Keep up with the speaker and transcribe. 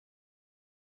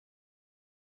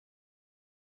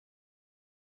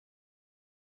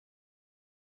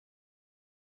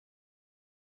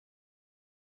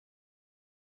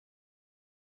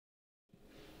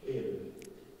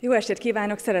Jó estét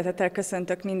kívánok! Szeretettel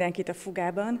köszöntök mindenkit a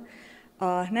Fugában.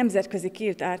 A nemzetközi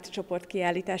Quilt Art csoport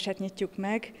kiállítását nyitjuk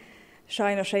meg.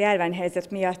 Sajnos a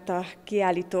járványhelyzet miatt a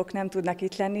kiállítók nem tudnak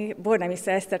itt lenni. Molnár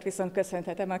Esztert viszont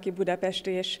köszönhetem, aki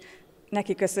budapesti, és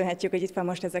neki köszönhetjük, hogy itt van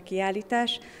most ez a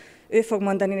kiállítás. Ő fog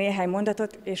mondani néhány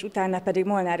mondatot, és utána pedig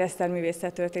Molnár Eszter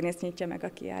művészettörténész nyitja meg a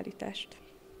kiállítást.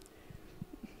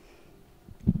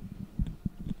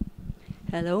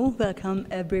 Hello, welcome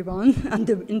everyone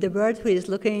in the world who is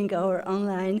looking our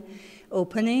online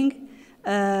opening.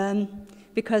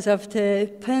 Because of the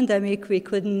pandemic, we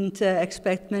couldn't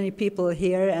expect many people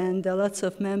here, and lots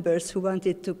of members who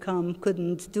wanted to come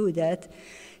couldn't do that.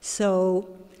 So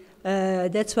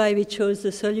that's why we chose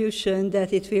the solution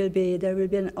that there will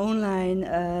be an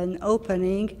online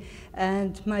opening,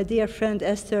 and my dear friend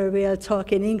Esther will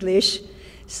talk in English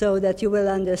so that you will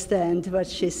understand what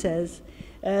she says.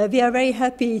 We are very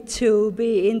happy to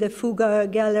be in the Fuga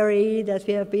gallery, that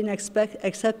we have been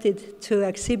accepted to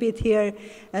exhibit here,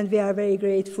 and we are very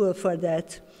grateful for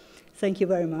that. Thank you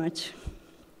very much.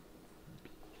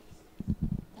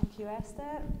 Thank you,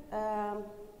 Esther.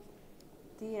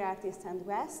 Dear artists and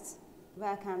guests,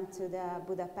 welcome to the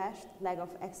Budapest leg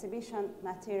of exhibition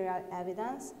Material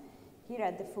Evidence here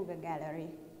at the Fuga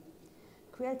Gallery.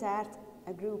 Quilt Art,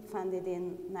 a group founded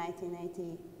in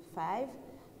 1985,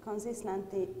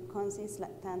 consistently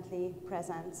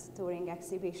presents touring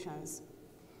exhibitions.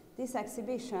 This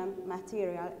exhibition,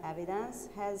 Material Evidence,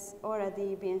 has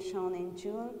already been shown in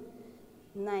June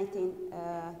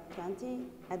 1920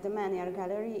 at the Molnár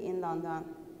Gallery in London.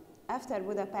 After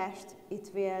Budapest,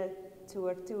 it will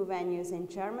tour 2 venues in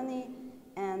Germany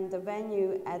and the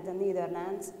venue at the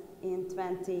Netherlands in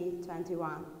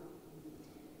 2021.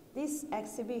 This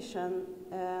exhibition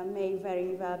may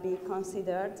very well be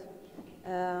considered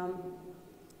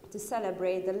to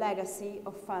celebrate the legacy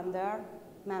of founder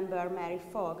member Mary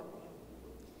Fogg.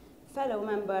 Fellow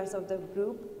members of the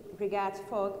group regard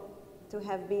Fogg to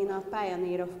have been a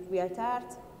pioneer of quilt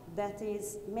art, that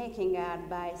is, making art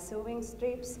by sewing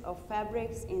strips of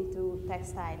fabrics into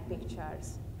textile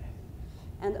pictures,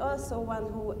 and also one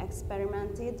who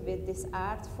experimented with this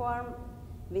art form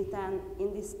with an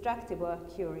indestructible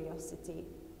curiosity.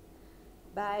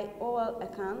 By all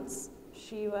accounts,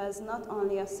 she was not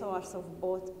only a source of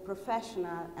both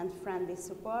professional and friendly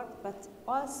support, but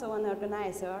also an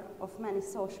organizer of many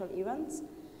social events,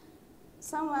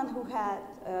 someone who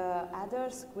helped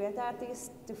others, quilt artists,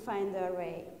 to find their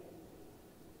way.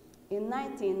 In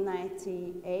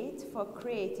 1998, Fogg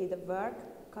created a work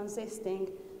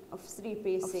consisting of three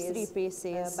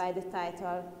pieces by the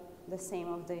title, the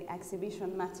same of the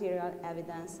exhibition, Material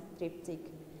Evidence Triptych.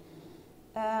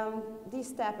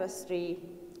 This tapestry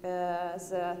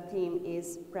the theme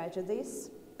is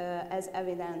prejudice, as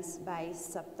evidenced by its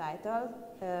subtitle.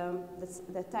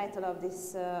 The title of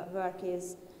this work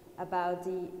is about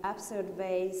the absurd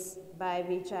ways by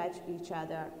we judge each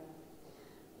other.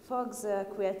 Fogg's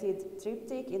quilted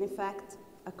triptych, in effect,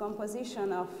 a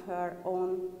composition of her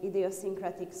own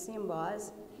idiosyncratic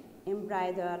symbols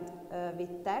embroidered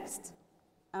with text,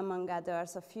 among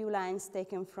others a few lines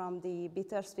taken from the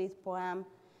bittersweet poem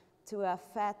To a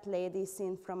Fat Lady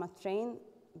Seen from a Train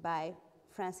by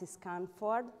Francis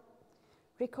Carnford,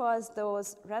 recalls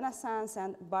those Renaissance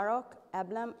and Baroque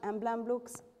emblem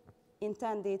books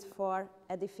intended for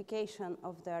edification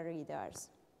of their readers.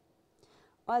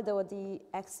 Although the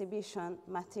exhibition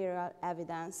Material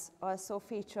Evidence also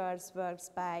features works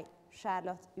by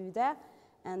Charlotte Ude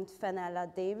and Fenella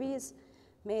Davies,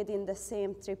 made in the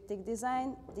same triptych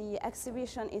design, the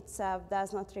exhibition itself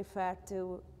does not refer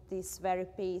to this very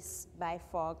piece by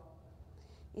Fogg.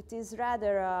 It is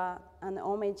rather an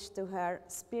homage to her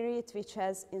spirit, which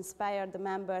has inspired the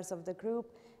members of the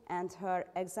group and her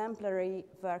exemplary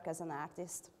work as an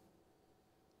artist.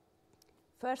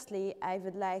 Firstly, I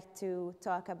would like to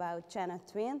talk about Janet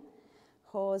Twin,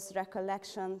 whose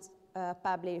recollections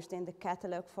published in the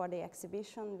catalog for the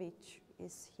exhibition, which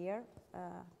is here,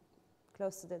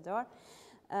 close to the door,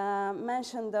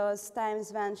 mentioned those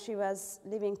times when she was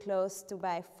living close to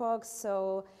by Fogg,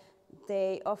 so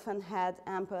they often had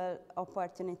ample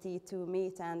opportunity to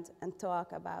meet and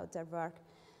talk about their work.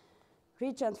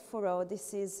 Regent Furrow,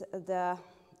 this is the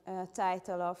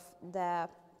title of the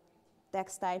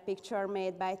textile picture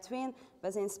made by Twin,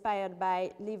 was inspired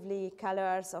by lively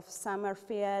colors of summer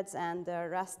fields and the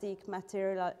rustic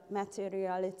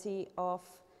materiality of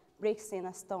bricks in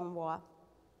a stone wall.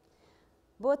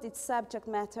 Both its subject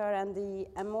matter and the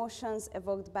emotions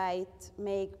evoked by it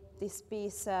make this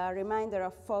piece a reminder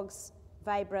of Fogg's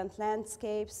vibrant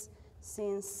landscapes,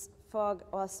 since Fogg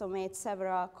also made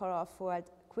several colorful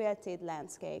quilted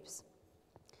landscapes.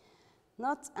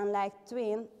 Not unlike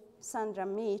twin, Sandra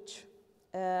Meach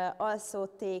also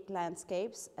take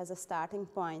landscapes as a starting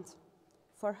point.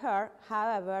 For her,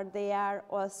 however, they are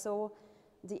also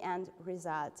the end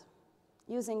result.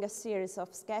 Using a series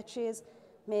of sketches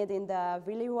made in the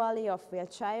Willy Valley of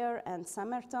Wiltshire and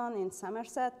Somerton in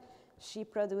Somerset, she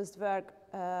produced work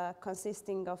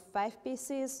consisting of 5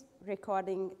 pieces,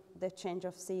 recording the change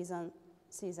of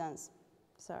seasons.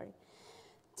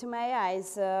 To my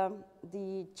eyes,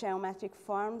 the geometric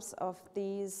forms of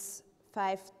these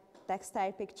 5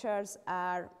 textile pictures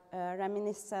are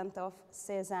reminiscent of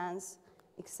Cézanne's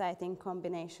exciting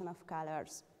combination of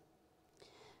colors.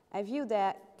 I view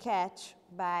the Catch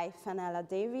by Fenella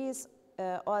Davies,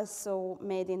 also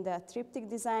made in the triptych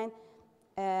design,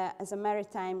 as a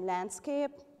maritime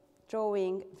landscape,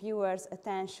 drawing viewers'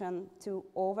 attention to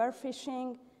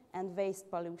overfishing and waste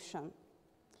pollution.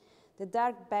 The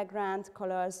dark background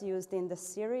colors used in the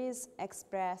series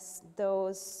express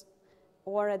those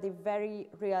already very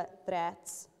real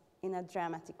threats in a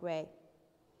dramatic way.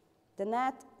 The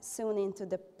net sewn into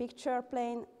the picture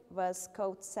plane was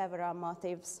caught several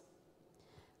motifs.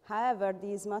 However,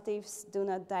 these motifs do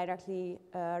not directly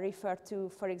refer to,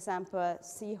 for example,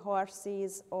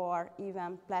 seahorses or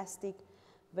even plastic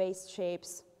waste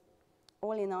shapes.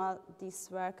 All in all,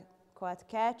 this work, called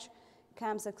Catch,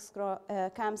 comes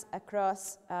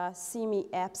across a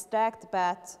semi-abstract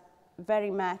but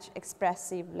very much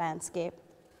expressive landscape.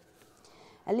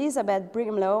 Elizabeth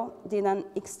Brimlow did an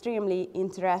extremely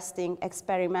interesting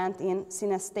experiment in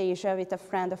synesthesia with a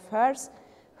friend of hers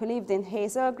who lived in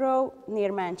Hazel Grove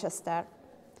near Manchester.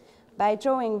 By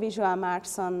drawing visual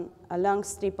marks on a long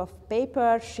strip of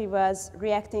paper, she was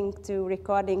reacting to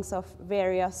recordings of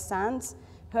various sounds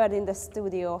heard in the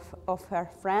studio of her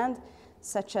friend,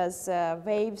 such as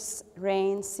waves,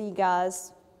 rain,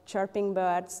 seagulls, chirping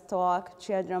birds, talk,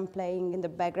 children playing in the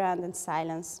background, and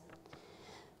silence.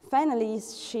 Finally,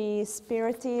 she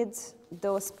spirited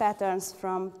those patterns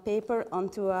from paper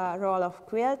onto a roll of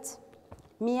quilt,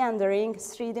 meandering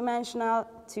 3-dimensional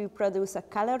to produce a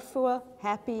colorful,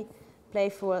 happy,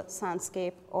 playful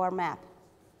soundscape or map.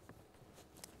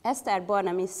 Eszter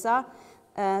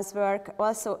Bornemisza's work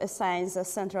also assigns a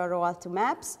central role to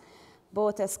maps,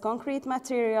 both as concrete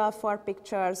material for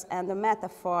pictures and a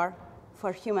metaphor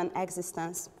for human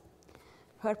existence.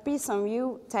 Her piece on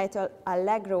view, titled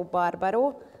Allegro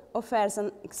Barbaro, offers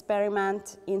an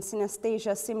experiment in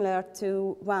synesthesia similar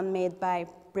to one made by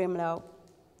Brimlow.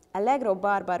 Allegro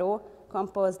Barbaro,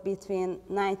 composed between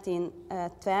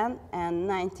 1910 and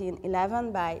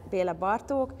 1911 by Béla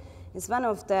Bartók, is one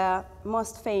of the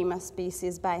most famous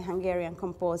pieces by Hungarian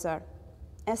composer.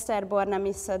 Eszter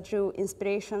Bornemisza drew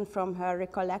inspiration from her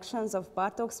recollections of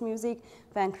Bartók's music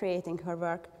when creating her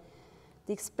work.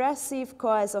 The expressive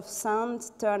coils of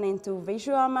sound turn into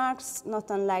visual marks, not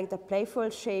unlike the playful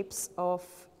shapes of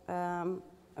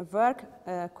a work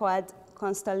called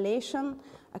Constellation,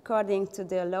 according to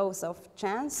the laws of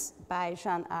chance, by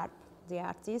Jean Arp, the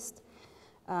artist.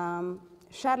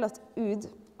 Charlotte Ude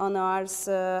honors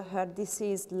her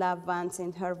deceased loved ones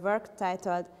in her work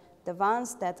titled The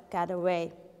Ones That Got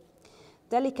Away.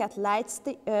 Delicate light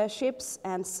ships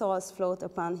and souls float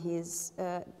upon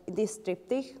this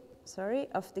triptych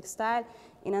of textile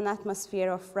in an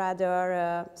atmosphere of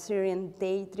rather serene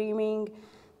daydreaming.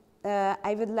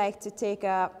 I would like to take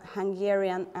a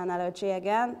Hungarian analogy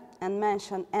again and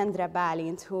mention Endre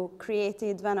Bálint, who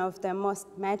created one of the most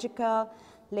magical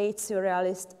late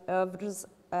surrealist oeuvres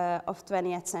of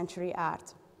 20th century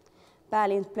art.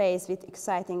 Bálint plays with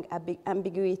exciting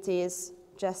ambiguities,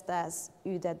 just as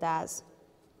Ude does.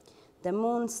 The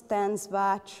moon stands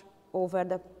watch over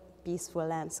the peaceful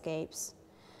landscapes.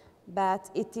 But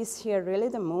it is here really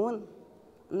the moon,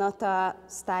 not a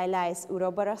stylized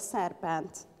Urobora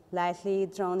serpent, lightly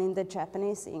drawn in the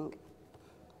Japanese ink?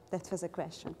 That was a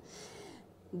question.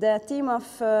 The theme of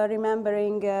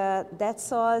remembering dead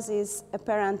souls is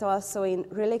apparent also in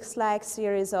relics-like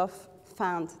series of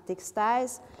found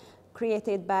textiles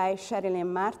created by Sherilyn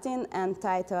Martin and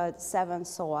titled 7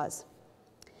 Souls.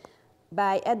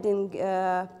 By adding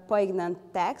poignant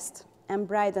text,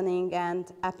 embraidening and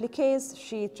appliques,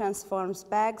 she transforms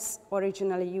bags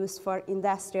originally used for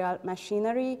industrial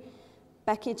machinery,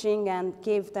 packaging, and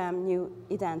gave them new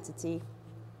identity.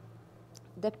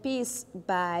 The piece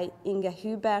by Inge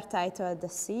Huber titled The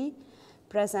Sea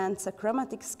presents a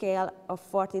chromatic scale of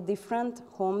 40 different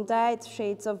home-dyed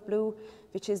shades of blue,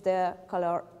 which is the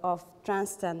color of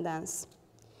transcendence.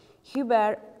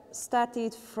 Huber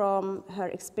started from her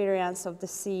experience of the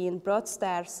sea in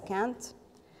Broadstairs, Kent.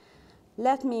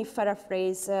 Let me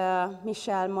paraphrase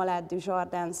Michel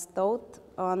Molet-Dujardin's thought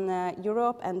on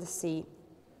Europe and the sea.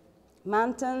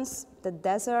 Mountains, the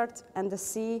desert, and the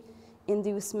sea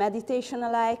induce meditation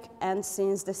alike, and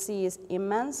since the sea is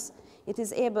immense, it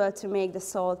is able to make the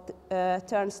soul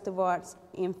turn towards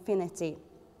infinity.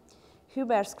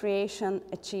 Huber's creation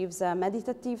achieves a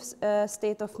meditative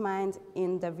state of mind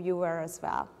in the viewer as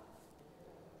well.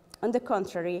 On the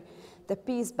contrary, the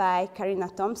piece by Karina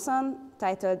Thompson,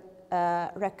 titled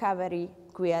Recovery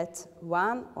Quilt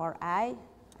 1 or I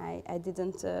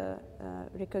didn't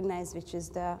recognize which is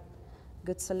the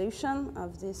good solution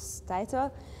of this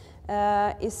title,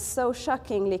 is so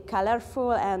shockingly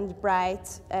colorful and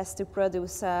bright as to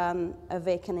produce an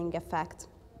awakening effect.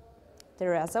 The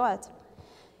result?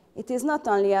 It is not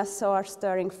only a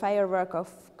soul-stirring firework of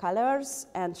colors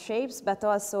and shapes, but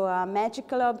also a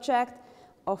magical object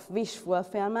of wish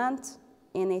fulfillment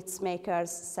in its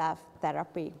maker's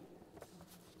self-therapy.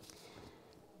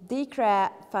 Diekre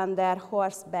van der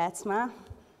Horst Bijtsma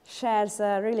shares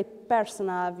a really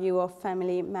personal view of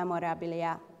family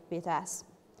memorabilia with us.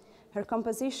 Her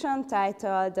composition,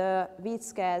 titled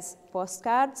Wietke's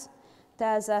Postcards,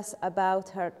 tells us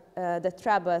about the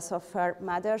troubles of her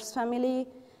mother's family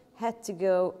had to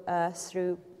go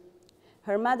through.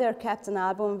 Her mother kept an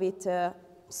album with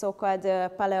so-called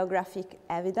paleographic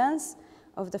evidence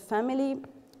of the family,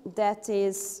 that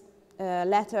is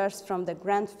letters from the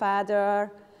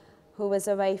grandfather who was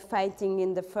away fighting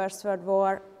in the First World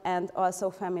War, and also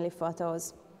family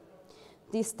photos.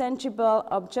 These tangible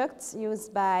objects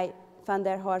used by van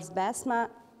der Horst Bijtsma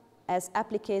as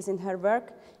appliques in her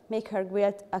work make her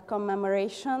quilt a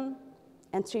commemoration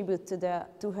and tribute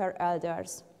to her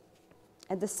elders.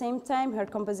 At the same time, her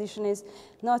composition is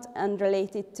not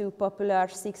unrelated to popular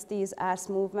 60s art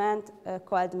movement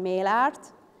called mail art,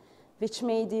 which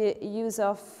made use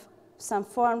of some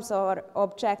forms or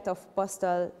object of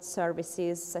postal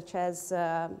services, such as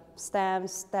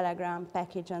stamps, telegram,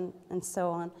 package, and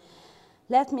so on.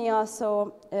 Let me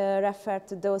also refer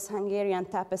to those Hungarian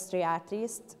tapestry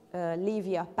artists,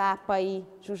 Lívia Pápai,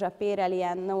 Zsuzsa Péreli,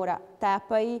 and Nóra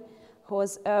Tápai,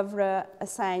 whose oeuvre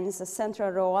assigns a central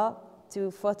role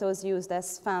to photos used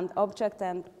as found object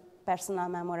and personal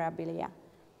memorabilia.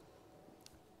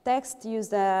 Text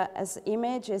used as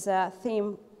image is a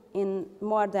theme in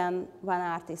more than one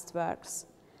artist's works.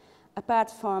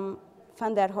 Apart from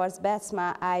van der Horst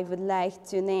Bijtsma, I would like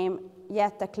to name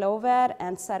Jette Clover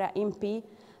and Sarah Impey,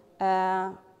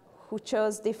 who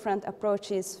chose different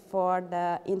approaches for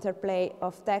the interplay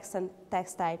of text and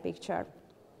textile picture.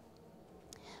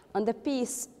 On the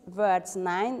piece Words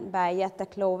 9 by Jette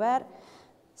Clover,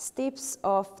 snips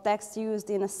of text used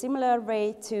in a similar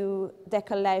way to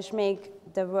decollage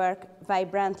make the work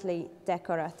vibrantly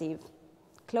decorative.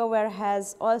 Clover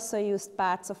has also used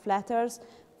parts of letters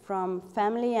from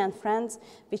family and friends,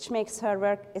 which makes her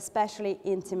work especially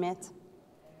intimate.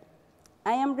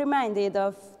 I am reminded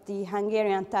of the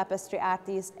Hungarian tapestry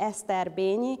artist Eszter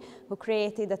Bényi, who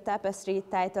created a tapestry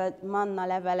titled Manna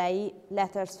Levelei,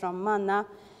 Letters from Manna,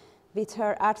 with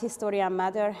her art historian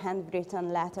mother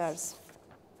handwritten letters.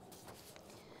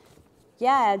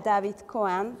 Yael David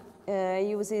Cohen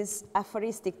uses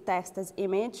aphoristic text as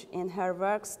image in her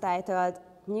works titled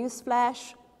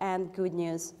Newsflash and Good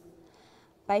News.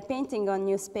 By painting on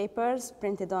newspapers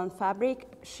printed on fabric,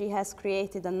 she has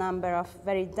created a number of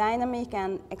very dynamic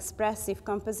and expressive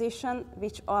compositions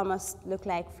which almost look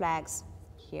like flags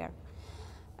here.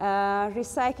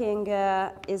 Recycling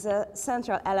is a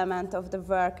central element of the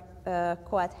work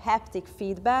called Haptic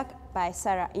Feedback by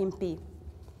Sarah Impey.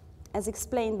 As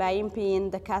explained by Impey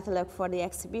in the catalog for the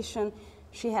exhibition,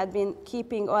 she had been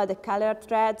keeping all the color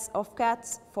threads of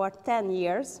cuts for 10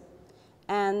 years,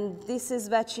 and this is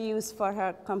what she used for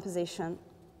her composition.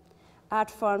 Art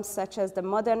forms such as the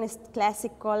modernist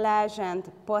classic collage and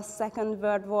post-Second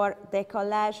World War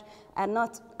decollage are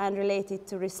not unrelated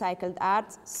to recycled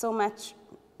art, so much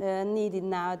needed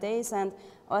nowadays, and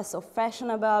also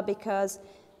fashionable because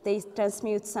they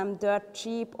transmute some dirt,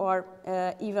 cheap, or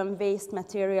even waste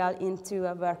material into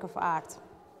a work of art.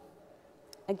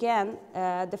 Again,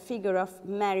 the figure of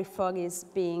Mary Fogg is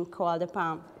being called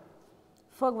upon.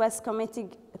 Fogg was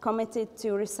committed to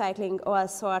recycling all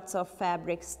sorts of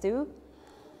fabrics too,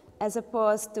 as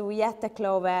opposed to Jette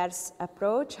Clover's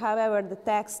approach. However, the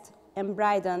text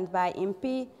embroidered by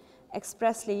Impey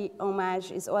expressly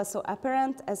homage is also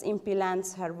apparent as Impey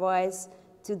lends her voice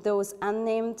to those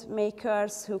unnamed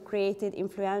makers who created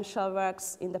influential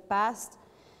works in the past.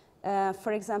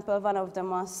 For example, one of the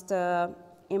most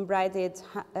embroidered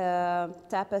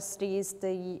tapestries,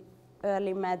 the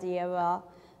early medieval,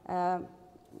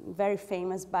 very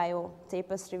famous bio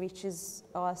tapestry, which is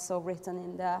also written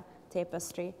in the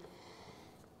tapestry.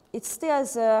 It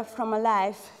steals from a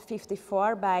Life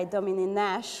 54 by Dominic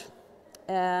Nash.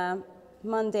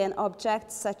 Mundane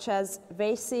objects such as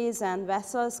vases and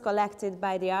vessels collected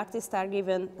by the artist are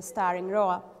given a starring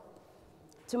role.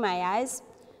 To my eyes,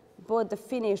 both the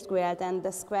finished quilt and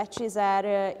the sketches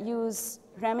are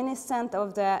reminiscent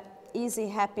of the easy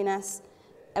happiness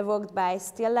evoked by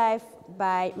still life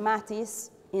by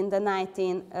Matisse in the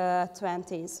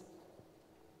 1920s.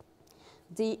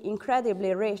 The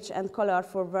incredibly rich and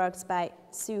colorful works by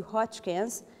Sue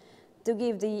Hodgkins to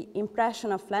give the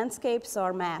impression of landscapes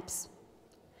or maps.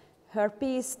 Her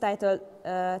piece titled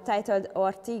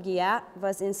Ortigia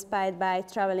was inspired by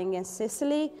traveling in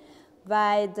Sicily,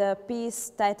 while the piece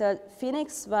titled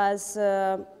Phoenix was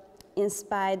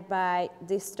inspired by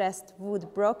distressed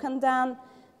wood broken down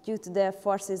due to the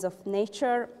forces of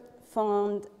nature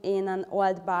found in an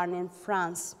old barn in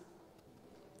France.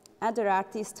 Other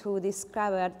artists who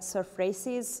discovered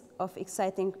surfaces of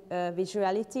exciting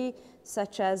visuality,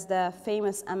 such as the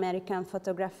famous American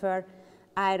photographer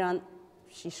Aaron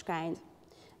Siskind,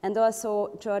 and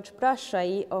also George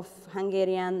Brassai of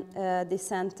Hungarian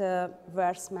descent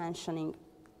worth mentioning.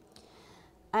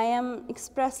 I am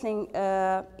expressly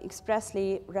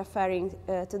referring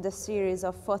to the series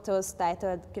of photos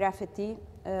titled Graffiti,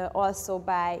 also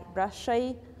by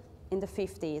Brassai in the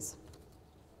 50s.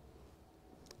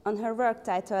 On her work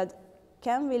titled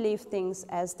Can We Leave Things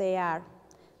as They Are?,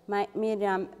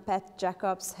 Miriam Pat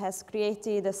Jacobs has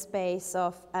created a space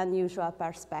of unusual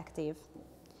perspective.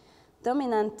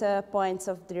 Dominant points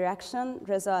of direction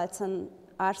results in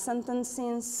our sense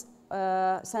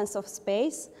of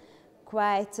space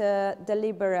quite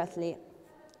deliberately.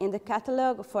 In the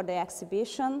catalogue for the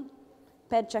exhibition,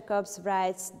 Pat Jacobs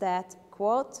writes that,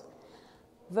 quote,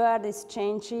 "World is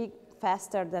changing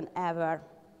faster than ever,"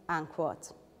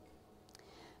 unquote.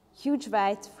 Huge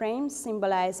white frames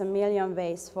symbolize a million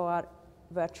ways for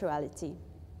virtuality.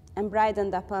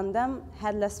 Embroidered upon them,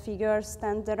 headless figures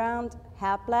stand around,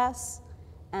 helpless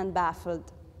and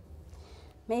baffled.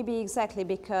 Maybe exactly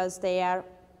because they are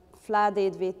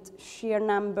flooded with sheer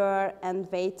number and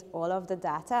weight all of the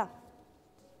data.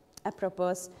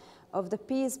 Apropos of the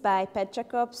piece by Pat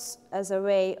Jacobs, as a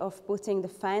way of putting the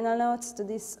final notes to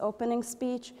this opening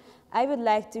speech, I would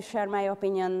like to share my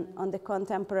opinion on the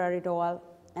contemporary role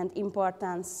and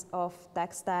importance of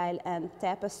textile and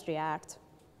tapestry art.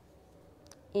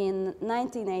 In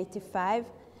 1985,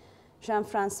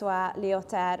 Jean-François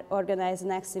Lyotard organized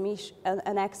an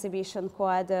exhibition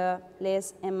called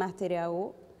Les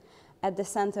Immatériaux at the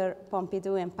Centre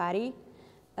Pompidou in Paris,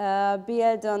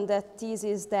 built on the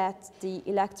thesis that the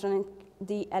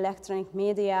electronic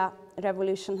media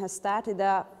revolution has started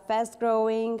a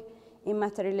fast-growing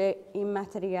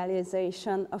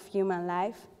immaterialization of human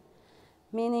life,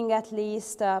 meaning at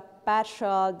least a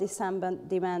partial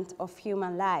disembodiment of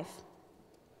human life.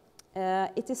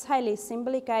 It is highly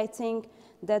symbolic, I think,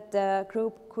 that the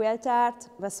group Quilt Art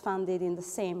was founded in the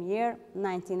same year,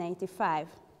 1985.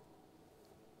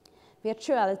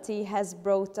 Virtuality has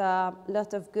brought a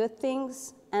lot of good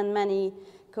things and many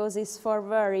causes for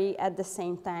worry at the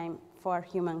same time for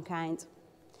humankind.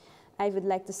 I would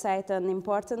like to cite an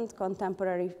important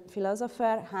contemporary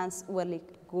philosopher, Hans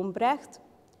Ulrich Gumbrecht,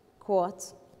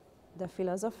 quote the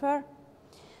philosopher,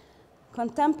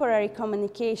 "Contemporary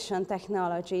communication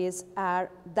technologies are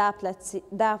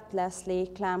doubtlessly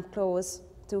come close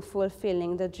to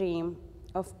fulfilling the dream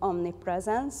of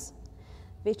omnipresence,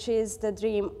 which is the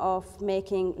dream of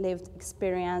making lived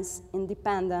experience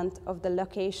independent of the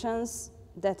locations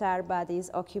that our bodies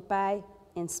occupy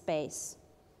in space,"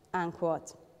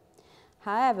 unquote.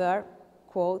 However,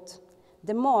 quote,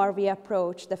 "the more we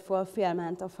approach the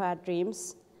fulfillment of our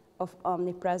dreams of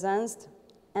omnipresence,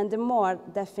 and the more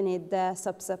definite the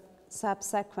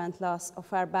subsequent loss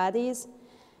of our bodies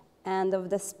and of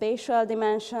the spatial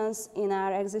dimensions in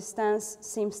our existence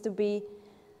seems to be,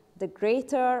 the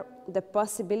greater the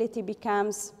possibility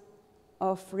becomes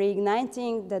of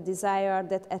reigniting the desire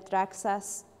that attracts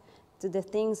us to the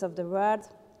things of the world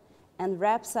and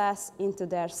wraps us into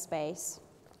their space,"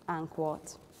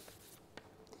 unquote.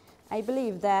 I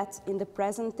believe that in the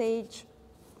present age,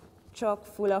 chock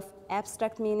full of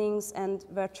abstract meanings and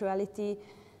virtuality,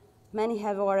 many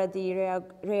have already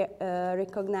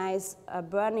recognized a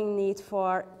burning need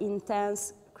for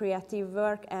intense creative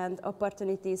work and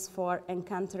opportunities for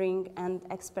encountering and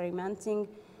experimenting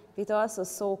with also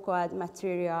so-called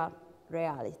material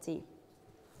reality.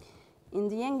 In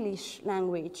the English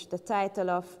language, the title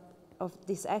of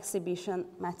this exhibition,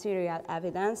 Material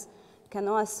Evidence, can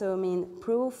also mean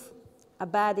proof, a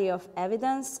body of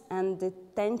evidence, and the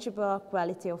tangible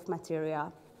quality of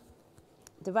material.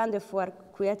 The wonderful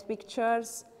quilt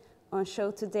pictures on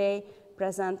show today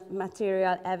present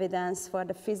material evidence for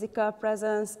the physical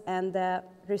presence and the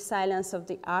resilience of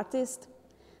the artist,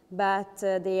 but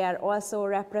they are also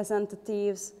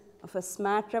representatives of a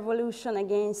smart revolution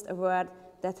against a world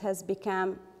that has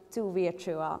become too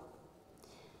virtual.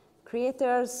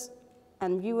 Creators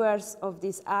and viewers of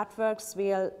these artworks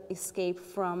will escape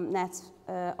from nets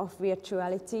of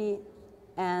virtuality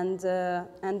and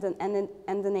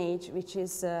an age which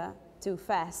is too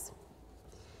fast,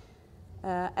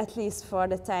 at least for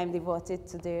the time devoted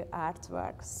to the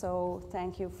artwork. So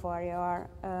thank you for your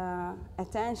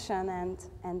attention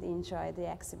and enjoy the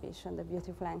exhibition, the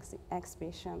beautiful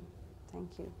exhibition.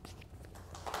 Thank you.